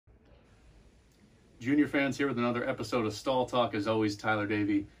Junior fans, here with another episode of Stall Talk. As always, Tyler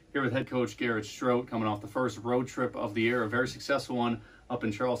Davey here with head coach Garrett Strot, coming off the first road trip of the year, a very successful one up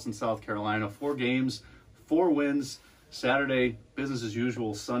in Charleston, South Carolina. 4 games, 4 wins. Saturday, business as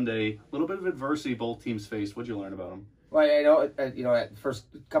usual. Sunday, a little bit of adversity both teams faced. What'd you learn about them? Well, at the first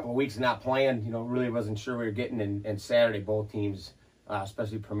couple of weeks not playing, really wasn't sure we were getting. And Saturday, both teams,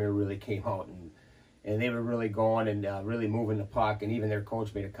 especially Premier, really came out and they were really going and really moving the puck. And even their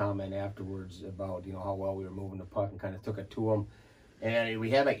coach made a comment afterwards about how well we were moving the puck and kind of took it to them. And we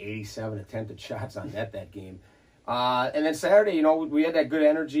had like 87 attempted shots on net that game. And then Saturday, we had that good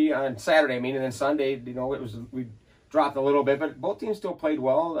energy on Saturday. And then Sunday, we dropped a little bit, but both teams still played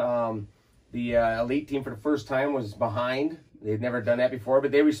well. The elite team for the first time was behind. They'd never done that before,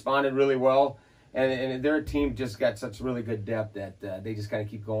 but they responded really well. And their team just got such really good depth that they just kind of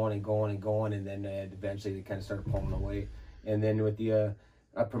keep going and going and going, and then eventually they kind of started pulling away. And then with the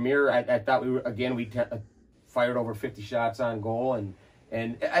Premier, I thought we fired over 50 shots on goal, and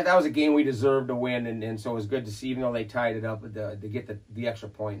that was a game we deserved to win, and so it was good to see, even though they tied it up, to get the extra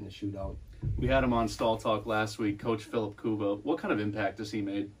point in the shootout. We had him on Stall Talk last week, Coach Philip Kuba. What kind of impact has he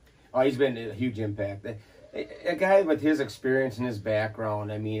made? Oh, he's been a huge impact. A guy with his experience and his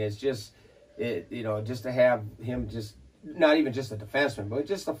background, it's just, just to have him just, not even just a defenseman, but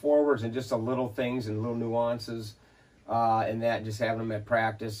just the forwards and just the little things and little nuances, and that just having him at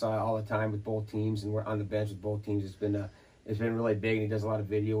practice all the time with both teams, and we're on the bench with both teams. It's been really big, and he does a lot of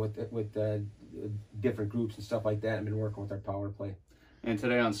video with different groups and stuff like that. I've been working with our power play. And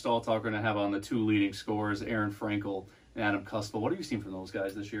today on Stall Talk, we're going to have on the 2 leading scorers, Aaron Frenkel and Adam Custable. What have you seen from those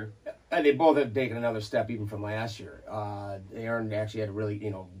guys this year? They both have taken another step even from last year. Aaron actually had a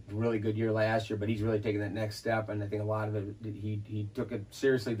really good year last year, but he's really taken that next step, and I think a lot of it, he took it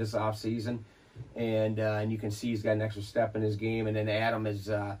seriously this offseason, and you can see he's got an extra step in his game. And then Adam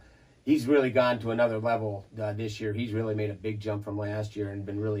he's really gone to another level this year. He's really made a big jump from last year and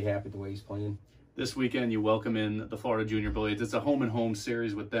been really happy with the way he's playing. This weekend, you welcome in the Florida Junior Blades. It's a home-and-home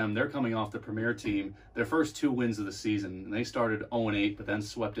series with them. They're coming off the Premier team, their first 2 wins of the season. And they started 0-8, but then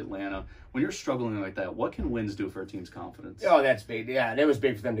swept Atlanta. When you're struggling like that, what can wins do for a team's confidence? Oh, that's big. Yeah, it was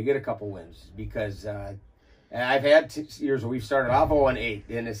big for them to get a couple wins, because I've had years where we've started off 0-8,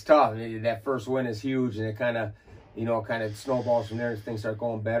 and it's tough. That first win is huge, and it kind of snowballs from there. Things start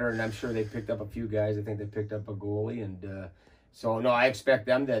going better, and I'm sure they picked up a few guys. I think they picked up a goalie, and so, no, I expect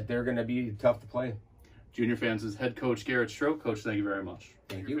that they're going to be tough to play. Junior fans, is head coach Garrett Strot. Coach, thank you very much.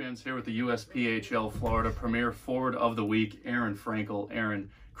 Thank Junior you. Fans here with the USPHL Florida Premier Forward of the Week, Aaron Frenkel. Aaron,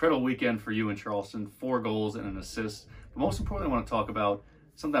 incredible weekend for you in Charleston. 4 goals and an assist. But most importantly, I want to talk about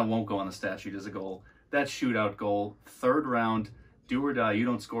something that won't go on the stat sheet as a goal. That shootout goal, 3rd round, do or die. You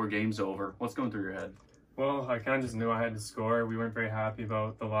don't score, game's over. What's going through your head? Well, I kind of just knew I had to score. We weren't very happy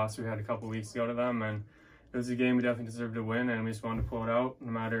about the loss we had a couple weeks ago to them, and it was a game we definitely deserved to win, and we just wanted to pull it out no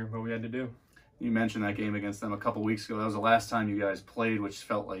matter what we had to do. You mentioned that game against them a couple weeks ago. That was the last time you guys played, which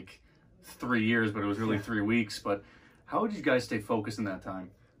felt like 3 years, but it was really 3 weeks. But how did you guys stay focused in that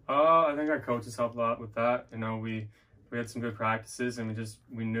time? I think our coaches helped a lot with that. We had some good practices, and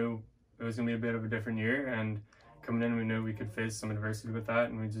we knew it was going to be a bit of a different year, and coming in, we knew we could face some adversity with that,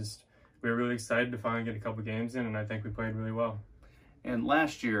 and we were really excited to finally get a couple games in, and I think we played really well. And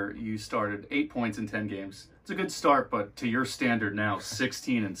last year, you started 8 points in 10 games. It's a good start, but to your standard now,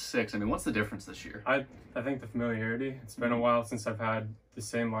 16-6. What's the difference this year? I think the familiarity. It's been a while since I've had the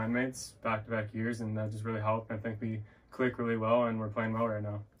same line mates back-to-back years, and that just really helped. I think we click really well, and we're playing well right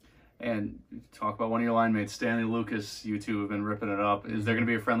now. And talk about one of your line mates, Stanley Lucas. You two have been ripping it up. Is there going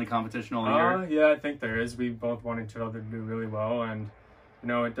to be a friendly competition all year? Yeah, I think there is. We both want each other to do really well, and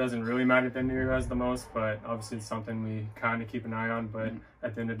it doesn't really matter if the new year has the most, but obviously it's something we kind of keep an eye on. But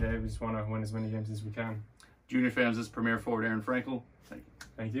at the end of the day, we just want to win as many games as we can. Junior fans, this is Premier Forward Aaron Frenkel. Thank you.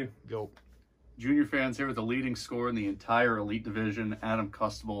 Thank you. Go. Junior fans, here with the leading scorer in the entire elite division, Adam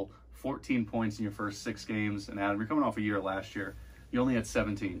Custable. 14 points in your first 6 games. And Adam, you're coming off a year last year. You only had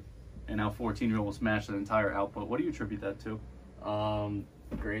 17. And now 14, you almost matched that entire output. What do you attribute that to?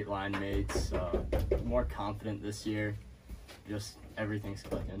 Great line mates, more confident this year. Just everything's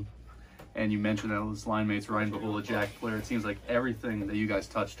clicking. And you mentioned that those line mates, Ryan Bahula, Jack Blair. It seems like everything that you guys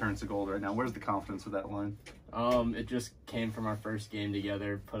touch turns to gold right now. Where's the confidence with that line? It just came from our first game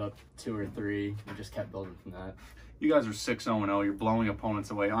together, put up 2 or 3, and just kept building from that. You guys are 6-0-0. You're blowing opponents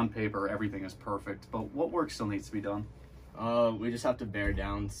away. On paper, everything is perfect. But what work still needs to be done? We just have to bear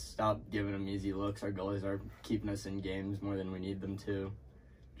down, stop giving them easy looks. Our goalies are keeping us in games more than we need them to.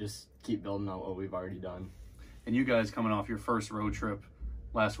 Just keep building out what we've already done. And you guys coming off your first road trip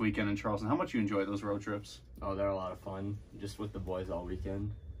last weekend in Charleston, how much you enjoy those road trips? Oh, they're a lot of fun, just with the boys all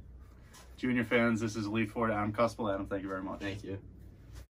weekend. Junior fans, this is Elite Ford. Adam Custable. Adam, thank you very much. Thank you.